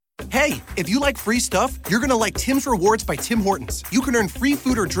Hey, if you like free stuff, you're going to like Tim's Rewards by Tim Hortons. You can earn free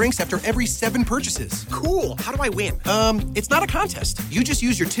food or drinks after every 7 purchases. Cool. How do I win? It's not a contest. You just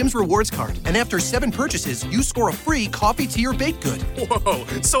use your Tim's Rewards card, and after 7 purchases, you score a free coffee, tea, or baked good. Whoa,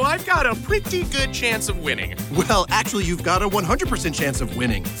 so I've got a pretty good chance of winning. Well, actually, you've got a 100% chance of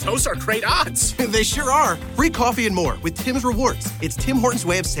winning. Those are great odds. They sure are. Free coffee and more with Tim's Rewards. It's Tim Hortons'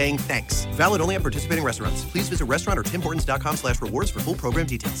 way of saying thanks. Valid only at participating restaurants. Please visit restaurant or timhortons.com/rewards for full program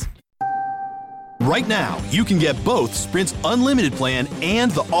details. Right now, you can get both Sprint's unlimited plan and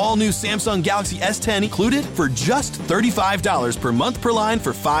the all-new Samsung Galaxy S10 included for just $35 per month per line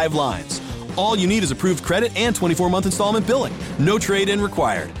for 5 lines. All you need is approved credit and 24-month installment billing. No trade-in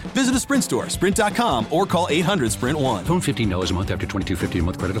required. Visit a Sprint store, sprint.com, or call 800-SPRINT-1. Phone $15 a month after $22.50 a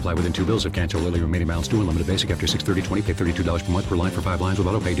month. Credit apply within 2 bills. If cancel early, remaining balance due. Unlimited basic after $630.20. Pay $32 per month per line for 5 lines with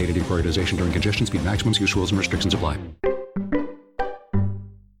auto-pay. Data deprioritization during congestion. Speed maximums. Use rules and restrictions apply.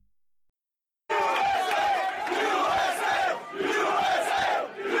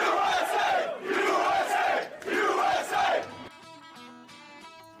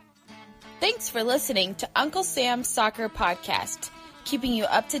 Thanks for listening to Uncle Sam's Soccer Podcast, keeping you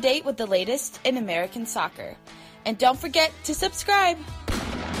up to date with the latest in American soccer. And don't forget to subscribe.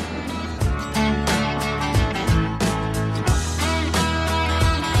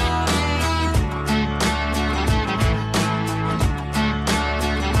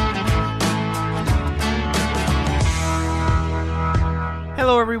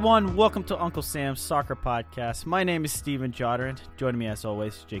 Hello everyone, welcome to Uncle Sam's Soccer Podcast. My name is Steven Jodern. Joining me as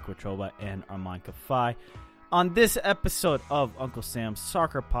always, Jake Watroba and Armand Kafai. On this episode of Uncle Sam's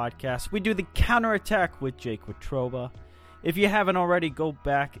Soccer Podcast, we do the counterattack with Jake Watroba. If you haven't already, go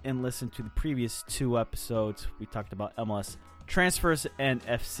back and listen to the previous 2 episodes. We talked about MLS transfers and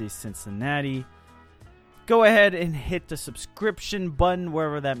FC Cincinnati. Go ahead and hit the subscription button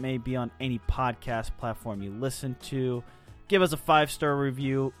wherever that may be on any podcast platform you listen to. Give us a 5-star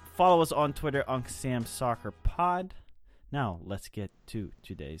review. Follow us on Twitter, Uncle Sam's Soccer Pod. Now, let's get to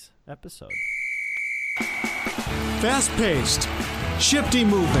today's episode. Fast-paced, shifty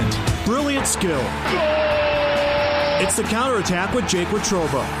movement, brilliant skill. It's the counterattack with Jake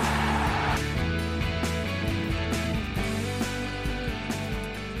Watroba.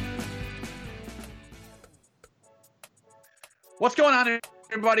 What's going on,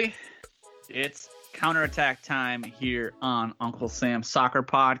 everybody? It's counterattack time here on Uncle Sam's Soccer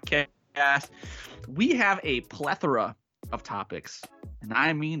Podcast. We have a plethora of topics, and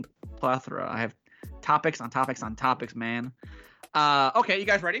I mean plethora. I have topics on topics on topics, man. Okay, you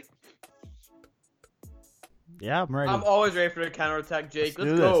guys ready? Yeah, I'm ready. I'm always ready for the counterattack, Jake.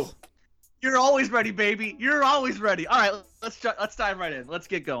 Let's do go. this. You're always ready, baby. You're always ready. All right, let's dive right in. Let's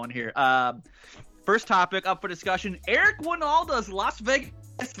get going here. First topic up for discussion: Eric Winalda's Las Vegas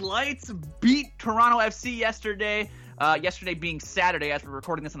Lights beat Toronto FC yesterday. Yesterday being Saturday, as we're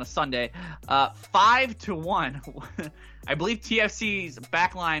recording this on a Sunday, 5-1. I believe TFC's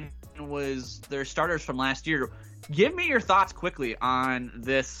backline was their starters from last year. Give me your thoughts quickly on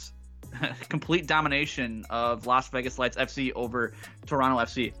this complete domination of Las Vegas Lights FC over Toronto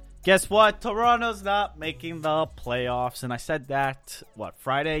FC. Guess what? Toronto's not making the playoffs, and I said that,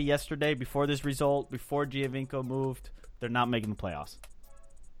 Friday, yesterday, before this result, before Giovinco moved. They're not making the playoffs.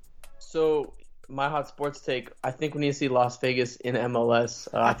 So, my hot sports take, I think we need to see Las Vegas in MLS.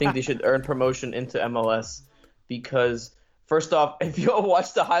 I think they should earn promotion into MLS because, first off, if you all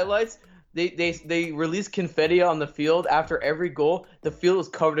watch the highlights, they release confetti on the field after every goal. The field is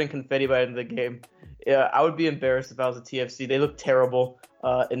covered in confetti by the end of the game. Yeah, I would be embarrassed if I was a TFC. They look terrible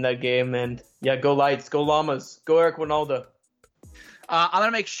in that game. And, yeah, go Lights, go Llamas, go Eric Winalda. I'm going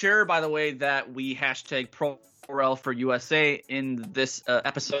to make sure, by the way, that we hashtag ProRel for USA in this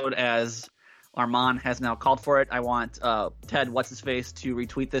episode, as Armand has now called for it. I want Ted What's-His-Face to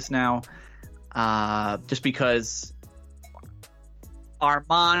retweet this now, just because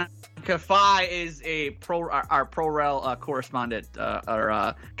Armand Kafai is our ProRel correspondent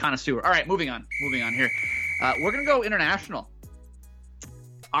or connoisseur. All right, moving on here. We're going to go international.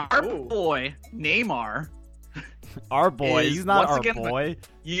 Our boy, Neymar. Our boy. He's not our boy.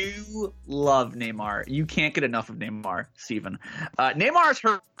 You love Neymar. You can't get enough of Neymar, Steven. Neymar's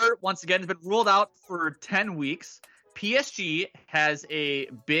hurt once again. Has been ruled out for 10 weeks. PSG has a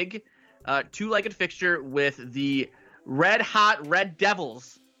big 2-legged fixture with the red-hot Red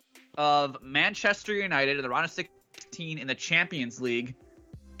Devils of Manchester United in the round of 16 in the Champions League.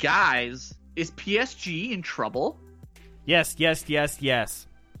 Guys, is PSG in trouble? Yes.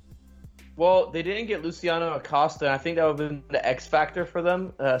 Well, they didn't get Luciano Acosta, and I think that would have been the X factor for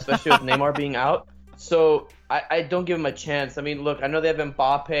them, especially with Neymar being out. So I don't give him a chance. I mean, look, I know they have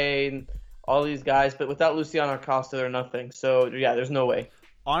Mbappe and all these guys, but without Luciano Acosta, they're nothing. So, yeah, there's no way.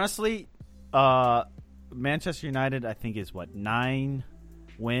 Honestly, Manchester United, I think, is 9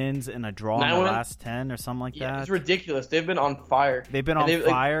 wins and a draw in the last 10 or something like that. It's ridiculous. They've been on fire. They've been on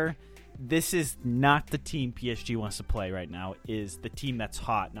fire. This is not the team PSG wants to play right now. Is the team that's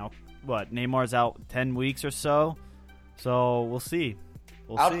hot. Now, Neymar's out 10 weeks or so. So, we'll see.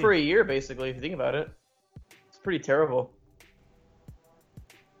 Out for a year, basically, if you think about it. It's pretty terrible.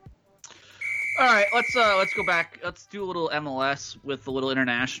 All right, let's go back. Let's do a little MLS with a little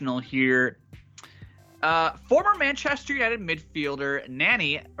international here. Former Manchester United midfielder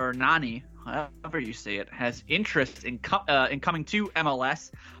Nani, however you say it, has interest in coming to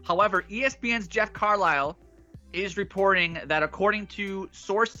MLS. However, ESPN's Jeff Carlisle is reporting that according to a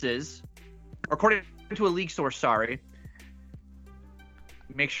league source,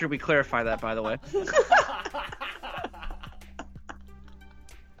 make sure we clarify that, by the way.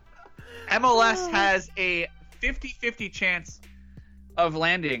 MLS has a 50-50 chance of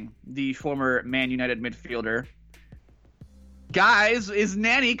landing the former Man United midfielder. Guys, is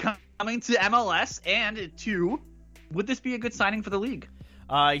Nani coming to MLS? And 2, would this be a good signing for the league?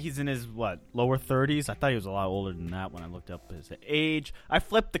 He's in his, lower 30s? I thought he was a lot older than that when I looked up his age. I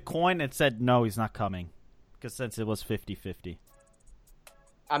flipped the coin and said, no, he's not coming. Because since it was 50-50.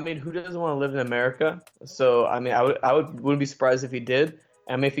 I mean, who doesn't want to live in America? So, I mean, wouldn't be surprised if he did.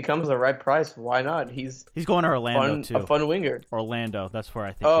 I mean, if he comes at the right price, why not? He's going to Orlando, too. A fun winger. Orlando, that's where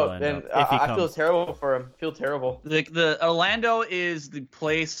I think he'll end up. I feel terrible for him. Feel terrible. The Orlando is the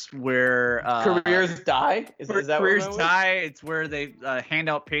place where careers die. Is that careers die? It's where they hand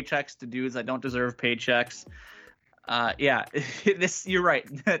out paychecks to dudes that don't deserve paychecks. Yeah, you're right.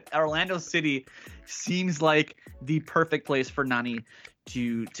 Orlando City seems like the perfect place for Nani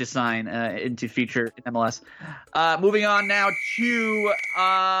to sign and to feature in MLS. Moving on now to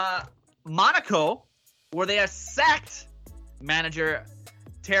Monaco, where they have sacked manager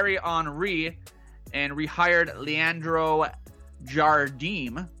Thierry Henry and rehired Leandro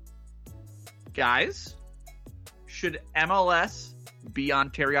Jardim. Guys, should MLS be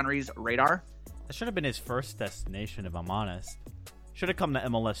on Thierry Henry's radar? That should have been his first destination, if I'm honest. Should have come to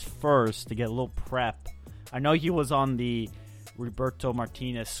MLS first to get a little prep. I know he was on the Roberto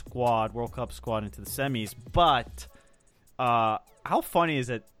Martinez squad, World Cup squad into the semis, but how funny is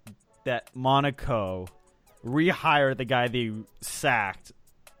it that Monaco rehired the guy they sacked,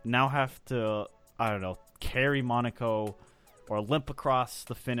 now have to, carry Monaco or limp across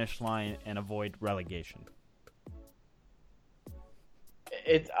the finish line and avoid relegation?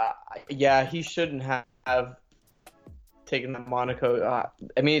 He shouldn't have taken the Monaco.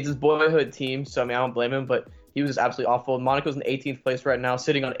 I mean, it's his boyhood team, so I don't blame him, but he was just absolutely awful. Monaco's in 18th place right now,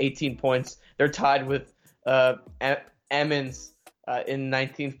 sitting on 18 points. They're tied with Emmons in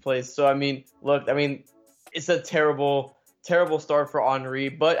 19th place. So, it's a terrible start for Henry,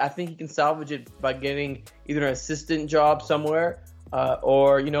 but I think he can salvage it by getting either an assistant job somewhere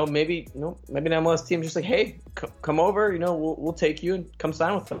or, maybe an MLS team just like, hey, come over, we'll take you and come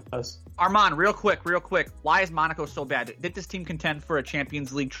sign with us. Armand, real quick. Why is Monaco so bad? Did this team contend for a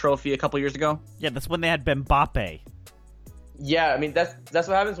Champions League trophy a couple years ago? Yeah, that's when they had Mbappe. Yeah, I mean, that's what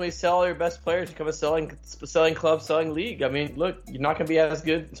happens when you sell all your best players. You become a selling club, selling league. I mean, look, you're not going to be as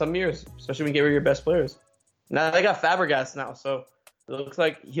good some years, especially when you get rid of your best players. Now they got Fabregas now, so it looks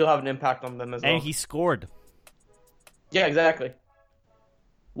like he'll have an impact on them as well. And he scored. Yeah, exactly.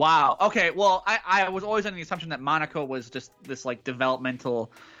 Wow. Okay, well, I was always under the assumption that Monaco was just this, like,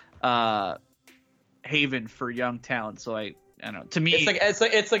 developmental haven for young talent. So I don't know. To me, it's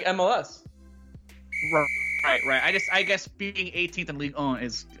like MLS. Right. I guess being 18th in League One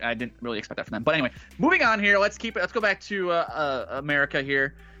I didn't really expect that from them. But anyway, moving on here. Let's go back to America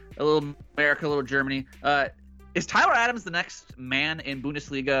here. A little Germany. Is Tyler Adams the next man in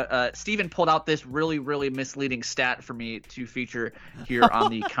Bundesliga? Steven pulled out this really, really misleading stat for me to feature here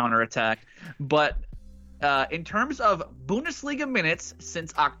on the counterattack. But in terms of Bundesliga minutes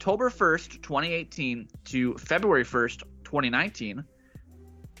since October 1st, 2018 to February 1st, 2019,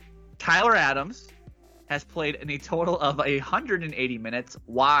 Tyler Adams has played in a total of 180 minutes,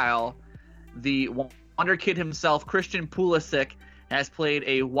 while the wonder kid himself, Christian Pulisic, has played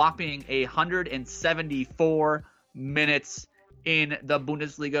a whopping 174 minutes in the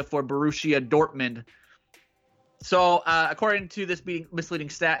Bundesliga for Borussia Dortmund. So, according to this misleading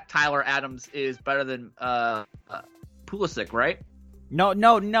stat, Tyler Adams is better than Pulisic, right? No,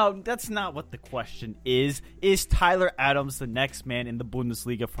 that's not what the question is. Is Tyler Adams the next man in the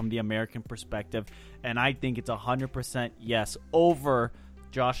Bundesliga from the American perspective? And I think it's 100% yes over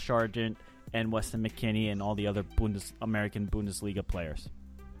Josh Sargent and Weston McKennie and all the other American Bundesliga players?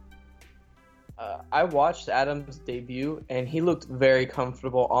 I watched Adams' debut, and he looked very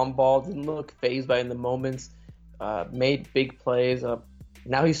comfortable on ball. Didn't look phased by in the moments. Made big plays.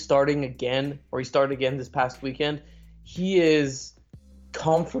 Now he's starting again, or he started again this past weekend. He is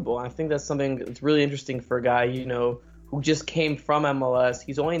comfortable. I think that's something that's really interesting for a guy, who just came from MLS.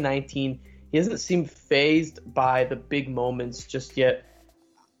 He's only 19. He doesn't seem phased by the big moments just yet.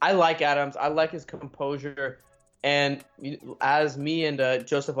 I like Adams. I like his composure. And as me and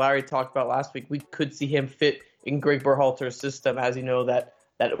Joseph Lowry talked about last week, we could see him fit in Greg Berhalter's system, as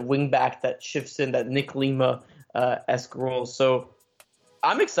that wing back that shifts in, that Nick Lima-esque role. So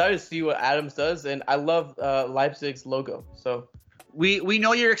I'm excited to see what Adams does, and I love Leipzig's logo. So we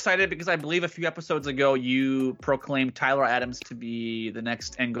know you're excited because I believe a few episodes ago you proclaimed Tyler Adams to be the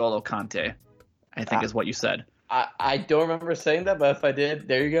next N'Golo Kante, I think is what you said. I don't remember saying that, but if I did,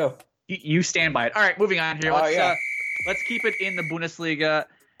 there you go. You stand by it. All right, moving on here. Let's keep it in the Bundesliga.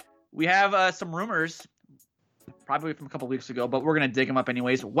 We have some rumors, probably from a couple weeks ago, but we're going to dig them up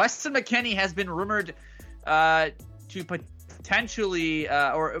anyways. Weston McKennie has been rumored to potentially,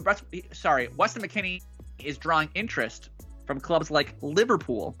 Weston McKennie is drawing interest from clubs like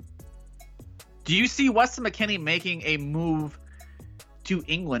Liverpool. Do you see Weston McKennie making a move to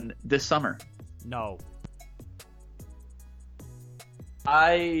England this summer? No.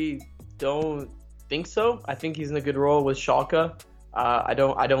 I don't think so. I think he's in a good role with Schalke. I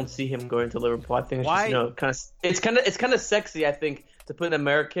don't see him going to Liverpool. I think it's kind of sexy. I think to put an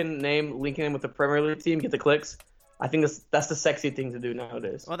American name linking him with the Premier League team, get the clicks. I think that's the sexy thing to do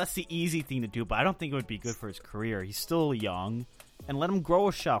nowadays. Well, that's the easy thing to do, but I don't think it would be good for his career. He's still young, and let him grow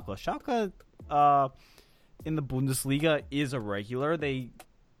with Schalke. Schalke, in the Bundesliga, is a regular. They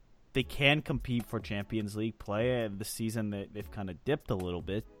can compete for Champions League play. This season they've kind of dipped a little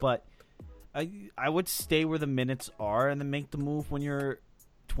bit, but I would stay where the minutes are and then make the move when you're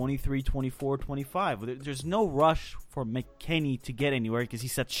 23, 24, 25. There's no rush for McKennie to get anywhere because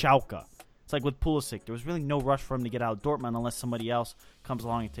he's at Schalke. It's like with Pulisic. There was really no rush for him to get out of Dortmund unless somebody else comes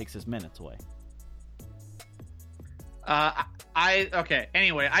along and takes his minutes away.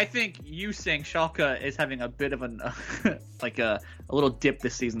 Anyway, I think you saying Schalke is having a bit of a little dip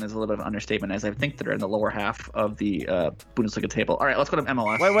this season is a little bit of an understatement, as I think they're in the lower half of the Bundesliga table. All right, let's go to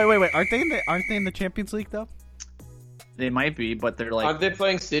MLS. Wait. Aren't they in the Champions League though? They might be, but they're like... Aren't they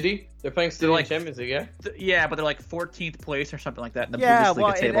playing City? They're playing City in the Champions League, yeah? Yeah, but they're like 14th place or something like that in the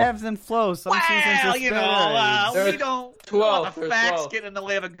Bundesliga table. It ebbs and flows. Some seasons it's we don't let the facts get in the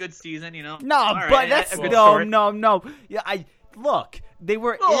way of a good season, No, right, but that's... No. Yeah, look, they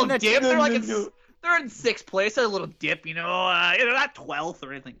were in the... Dip. They're in 6th place. A little dip, they're not 12th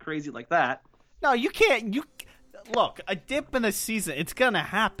or anything crazy like that. No, you can't... Look, a dip in the season, it's going to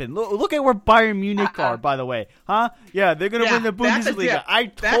happen. Look at where Bayern Munich are, by the way. Huh? Yeah, they're going to win the Bundesliga. I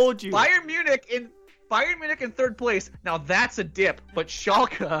told you. Bayern Munich in 3rd place. Now, that's a dip. But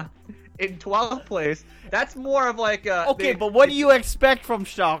Schalke in 12th place, that's more of like a... Okay, but what do you expect from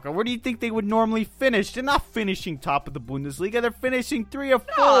Schalke? Where do you think they would normally finish? They're not finishing top of the Bundesliga. They're finishing 3 or 4.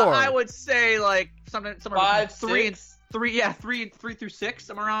 No, I would say like somewhere 5, 3 through 6,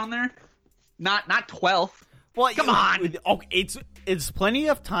 somewhere around there. Not 12th. Well, come on. Okay, it's plenty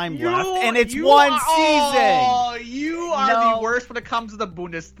of time left, and it's one season. Oh, you are the worst when it comes to the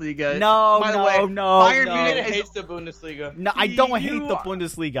Bundesliga. By the way, Bayern Munich hates the Bundesliga. No, I don't hate the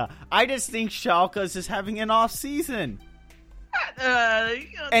Bundesliga. I just think Schalke is just having an off season.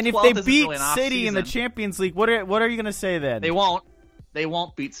 And if they beat City in the Champions League, what are you going to say then? They won't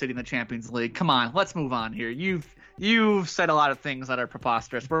beat City in the Champions League. Come on, let's move on here. You've said a lot of things that are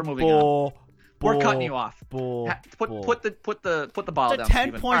preposterous. We're moving on. We're cutting you off. Put the ball down.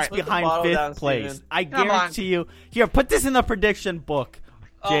 10 points behind 5th place. Steven. I guarantee you. Here, put this in the prediction book,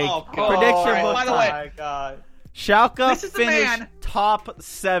 Jake. Prediction book. By the way, my God. Schalke finished top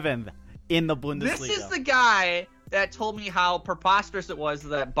 7th in the Bundesliga. This is the guy that told me how preposterous it was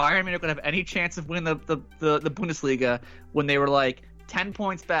that Bayern Munich would have any chance of winning the Bundesliga when they were like 10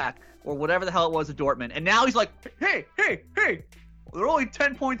 points back or whatever the hell it was at Dortmund. And now he's like, hey. They're only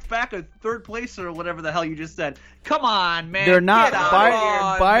 10 points back at 3rd place or whatever the hell you just said. Come on, man. They're not.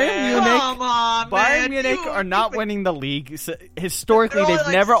 Bayern Munich are not winning the league. So historically, they've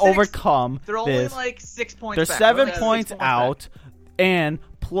never overcome this. They're only like 6 points They're back. 7 points out, and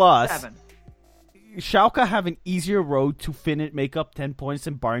plus 7. Schalke have an easier road to make up 10 points,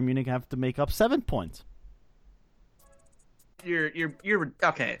 and Bayern Munich have to make up 7 points. You're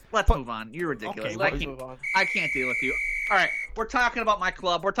okay. Let's move on. You're ridiculous. Okay, I can't deal with you. All right, we're talking about my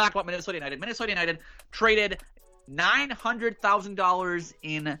club. We're talking about Minnesota United. Minnesota United traded $900,000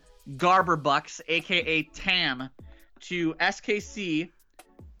 in Garber Bucks, aka TAM, to SKC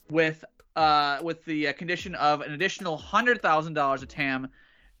with the condition of an additional $100,000 of TAM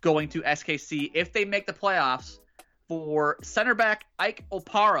going to SKC if they make the playoffs for center back Ike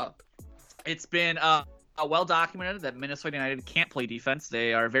Opara. It's been well documented that Minnesota United can't play defense.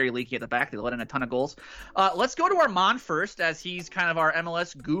 They are very leaky at the back. They let in a ton of goals. Let's go to Armand first, as he's kind of our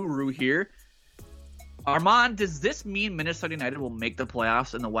MLS guru here. Armand, does this mean Minnesota United will make the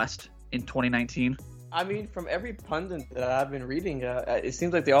playoffs in the West in 2019? I mean, from every pundit that I've been reading, it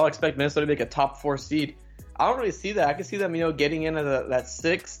seems like they all expect Minnesota to make a top 4 seed. I don't really see that. I can see them, getting into that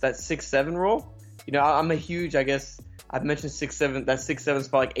 6-7 role. I'm a huge, I guess, I've mentioned 6-7, that 6-7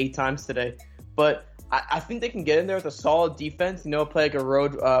 spot like 8 times today. But I think they can get in there with a solid defense, play like a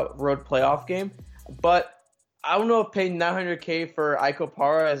road playoff game. But I don't know if paying $900K for Ike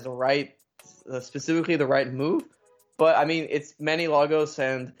Opara is specifically the right move. But, I mean, it's Manny Lagos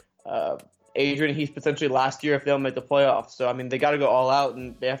and Adrian Heath potentially last year if they don't make the playoffs. So, I mean, they got to go all out,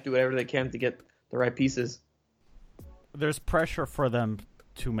 and they have to do whatever they can to get the right pieces. There's pressure for them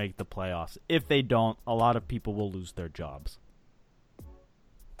to make the playoffs. If they don't, a lot of people will lose their jobs.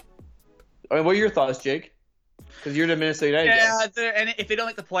 I mean, what are your thoughts, Jake? Because you're the Minnesota United guy. Yeah, and if they don't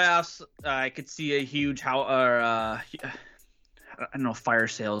make the playoffs, I could see a huge I don't know, fire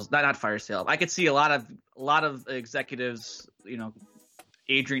sales. Not fire sale. I could see a lot of executives,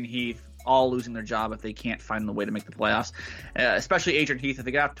 Adrian Heath, all losing their job if they can't find the way to make the playoffs. Especially Adrian Heath, if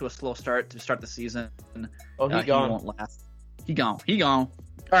they get off to a slow start to start the season, he won't last. He gone. All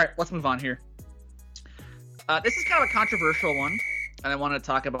right, let's move on here. This is kind of a controversial one, and I want to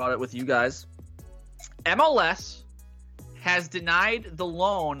talk about it with you guys. MLS has denied the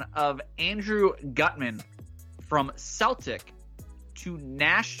loan of Andrew Gutman from Celtic to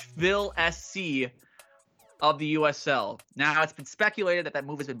Nashville SC of the USL. Now, it's been speculated that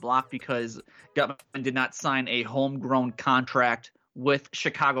move has been blocked because Gutman did not sign a homegrown contract with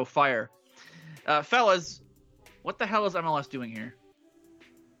Chicago Fire. Fellas, what the hell is MLS doing here?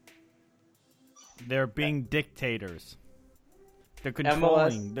 They're being dictators. They're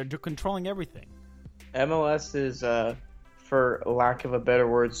controlling. They're controlling everything. MLS is, for lack of a better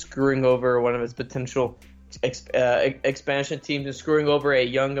word, screwing over one of its potential expansion teams and screwing over a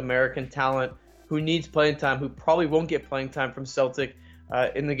young American talent who needs playing time, who probably won't get playing time from Celtic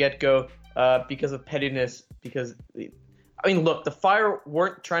in the get-go because of pettiness. Because, I mean, look, the Fire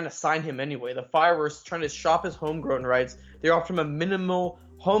weren't trying to sign him anyway. The Fire were trying to shop his homegrown rights. They offered him a minimal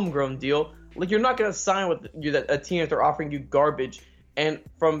homegrown deal. Like, you're not going to sign with a team if they're offering you garbage. And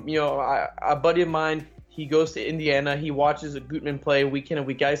from, a buddy of mine, he goes to Indiana. He watches Gutman play week in and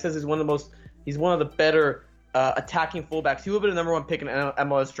week out. He says he's one of the better attacking fullbacks. He would have been the number 1 pick in an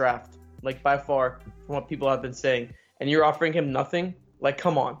MLS draft, like by far, from what people have been saying. And you're offering him nothing? Like,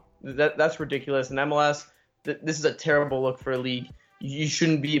 come on. That's ridiculous. And MLS, this is a terrible look for a league. You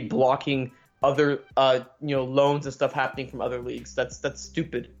shouldn't be blocking other loans and stuff happening from other leagues. That's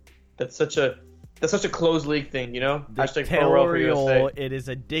stupid. That's such a closed league thing, Dictatorial. It is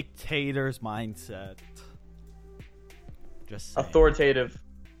a dictator's mindset. Just saying. Authoritative.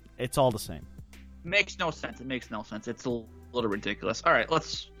 It's all the same. Makes no sense. It makes no sense. It's a little ridiculous. All right,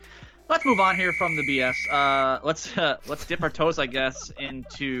 let's move on here from the BS. Let's dip our toes, I guess,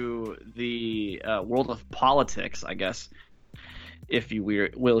 into the world of politics, I guess, if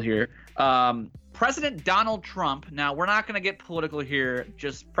you will here. President Donald Trump. Now, we're not going to get political here,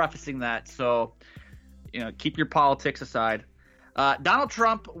 just prefacing that. So, keep your politics aside. Donald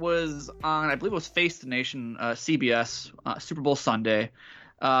Trump was on, I believe it was Face the Nation, CBS, Super Bowl Sunday,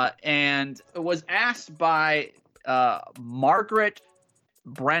 and was asked by Margaret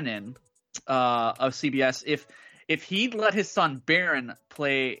Brennan of CBS if he'd let his son Barron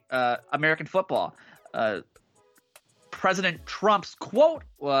play American football. President Trump's quote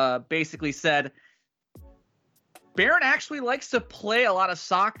basically said, Barron actually likes to play a lot of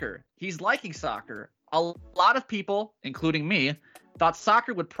soccer. He's liking soccer. A lot of people, including me, thought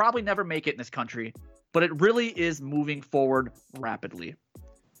soccer would probably never make it in this country, but it really is moving forward rapidly.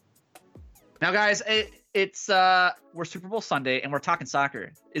 Now, guys, it's we're Super Bowl Sunday, and we're talking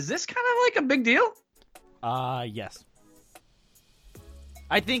soccer. Is this kind of like a big deal? Yes.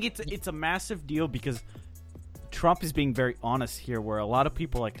 I think it's a massive deal because Trump is being very honest here, where a lot of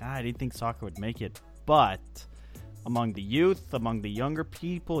people are like, I didn't think soccer would make it, but among the youth, among the younger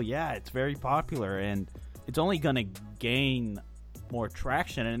people, yeah, it's very popular, and it's only going to gain more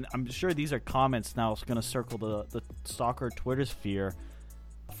traction. And I'm sure these are comments now going to circle the soccer Twitter sphere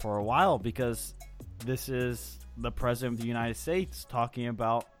for a while, because this is the President of the United States talking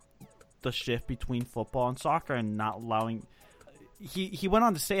about the shift between football and soccer and not allowing... he went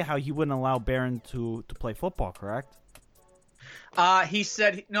on to say how he wouldn't allow Barron to play football, correct? He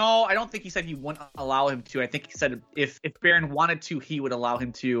said no. I don't think he said he wouldn't allow him to. I think he said if Barron wanted to, he would allow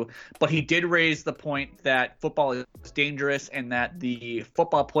him to. But he did raise the point that football is dangerous, and that the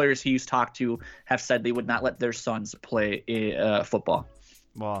football players he's talked to have said they would not let their sons play football.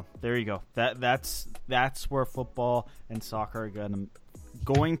 Well, there you go. That's where football and soccer are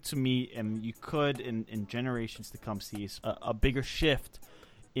going to meet, and you could in generations to come see a bigger shift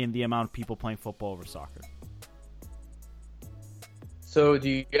in the amount of people playing football over soccer. So, do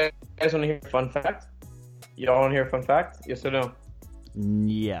you guys want to hear a fun fact? Y'all want to hear a fun fact? Yes or no?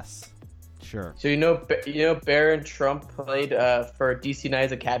 Yes, sure. So you know Barron Trump played for DC United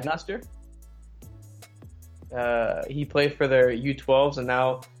as a cadmaster. He played for their U12s, and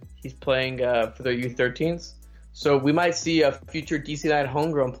now he's playing for their U13s. So we might see a future DC United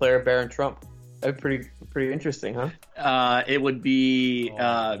homegrown player, Barron Trump. That'd be pretty interesting, huh? It would be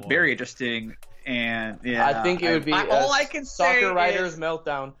very interesting. And yeah, I think it would be all I can say soccer writer's is,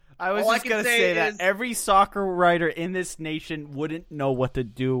 meltdown. I was just going to say that every soccer writer in this nation wouldn't know what to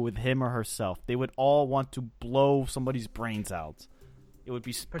do with him or herself. They would all want to blow somebody's brains out. It would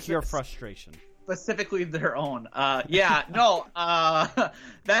be pure frustration. Specifically their own. That's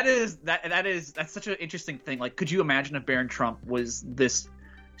such an interesting thing. Like, could you imagine if Barron Trump was this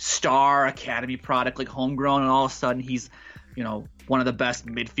star academy product, like homegrown, and all of a sudden he's, one of the best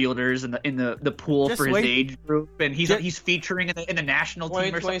midfielders in the pool for his age group, and he's featuring in the national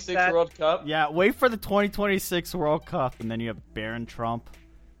team or something. 2026 World Cup. Yeah, wait for the 2026 World Cup, and then you have Barron Trump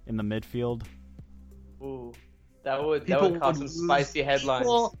in the midfield. Ooh, that would cause some spicy headlines.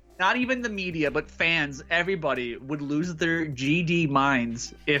 People, not even the media, but fans, everybody would lose their GD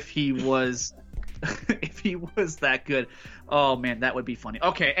minds if he was that good. Oh man, that would be funny.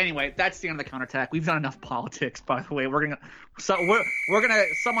 Okay, anyway, that's the end of the counterattack. We've done enough politics, by the way. Someone's gonna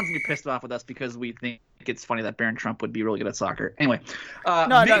be pissed off with us because we think it's funny that Barron Trump would be really good at soccer. Anyway,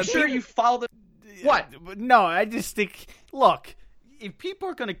 make sure you follow the what? No, I just think, look, if people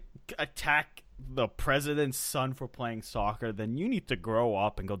are gonna attack the president's son for playing soccer, then you need to grow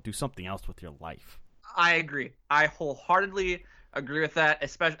up and go do something else with your life. I agree. I wholeheartedly agree with that.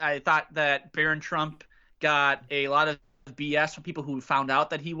 Especially, I thought that Barron Trump got a lot of BS from people who found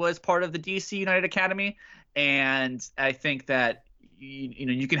out that he was part of the DC United Academy, and I think that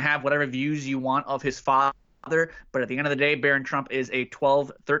you can have whatever views you want of his father, but at the end of the day, Barron Trump is a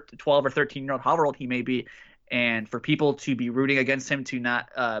 12 or 13-year-old, however old he may be, and for people to be rooting against him to not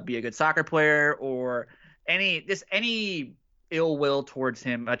be a good soccer player or any ill will towards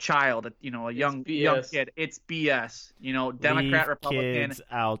him, a child, a young kid, it's BS. Democrat, Leave Republican, kids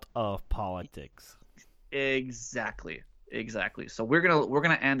out of politics. Exactly. So we're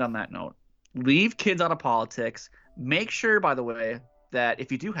gonna end on that note. Leave kids out of politics. Make sure, by the way, that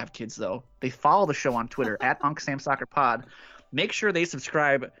if you do have kids, though, they follow the show on Twitter at UncSamSoccerPod. Make sure they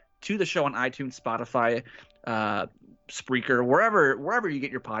subscribe to the show on iTunes, Spotify, Spreaker, wherever you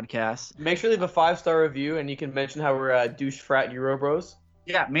get your podcasts. Make sure they have a 5-star review, and you can mention how we're douche frat Euro bros.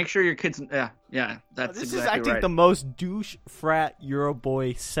 Yeah, make sure your kids. Yeah, that's this exactly is, I think, right. the most douche frat Euro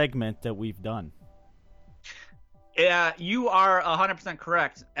boy segment that we've done. Yeah, you are 100%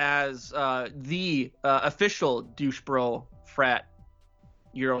 correct. As the official douche bro frat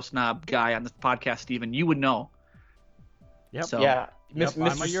Euro snob guy on this podcast, Steven, you would know. Yep. So, yeah,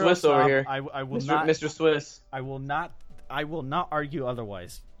 Mr. Swiss over here. I will not, Mr. Swiss. I will not argue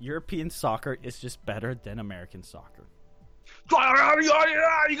otherwise. European soccer is just better than American soccer. You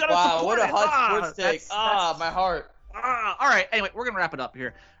gotta wow, what a hot sports take. My heart. All right. Anyway, we're gonna wrap it up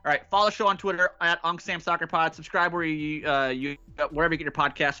here. All right. Follow the show on Twitter at UncSamSoccerPod. Subscribe wherever you get your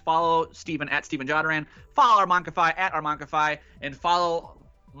podcast. Follow Steven at Steven Jodaran. Follow Armancafy at Armancafy, and follow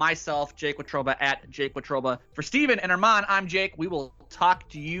myself, Jake Watroba, at Jake Watroba. For Steven and Arman, I'm Jake. We will talk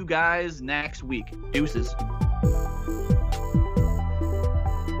to you guys next week. Deuces.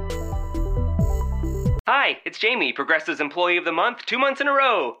 Hi, it's Jamie, Progressive's Employee of the Month, 2 months in a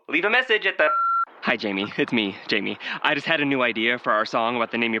row. Leave a message at the... Hi, Jamie. It's me, Jamie. I just had a new idea for our song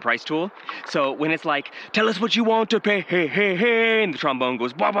about the Name Your Price tool. So when it's like, tell us what you want to pay, hey, hey, hey, and the trombone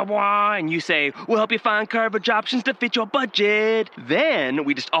goes, blah, blah, blah, and you say, we'll help you find coverage options to fit your budget. Then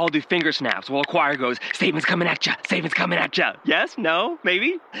we just all do finger snaps while a choir goes, savings coming at ya, savings coming at ya. Yes? No?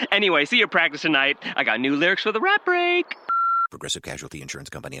 Maybe? Anyway, see you at practice tonight. I got new lyrics for the rap break. Progressive Casualty Insurance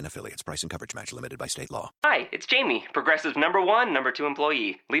Company and Affiliates. Price and coverage match limited by state law. Hi, it's Jamie, Progressive's #1, #2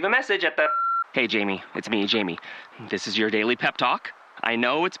 employee. Leave a message at the... Hey, Jamie. It's me, Jamie. This is your daily pep talk. I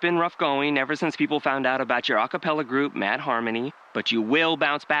know it's been rough going ever since people found out about your a cappella group, Mad Harmony, but you will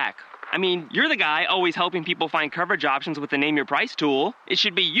bounce back. I mean, you're the guy always helping people find coverage options with the Name Your Price tool. It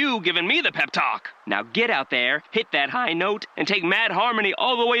should be you giving me the pep talk. Now get out there, hit that high note, and take Mad Harmony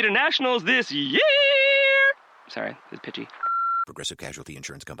all the way to nationals this year. Sorry, it's pitchy. Progressive Casualty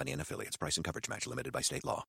Insurance Company and Affiliates. Price and coverage match limited by state law.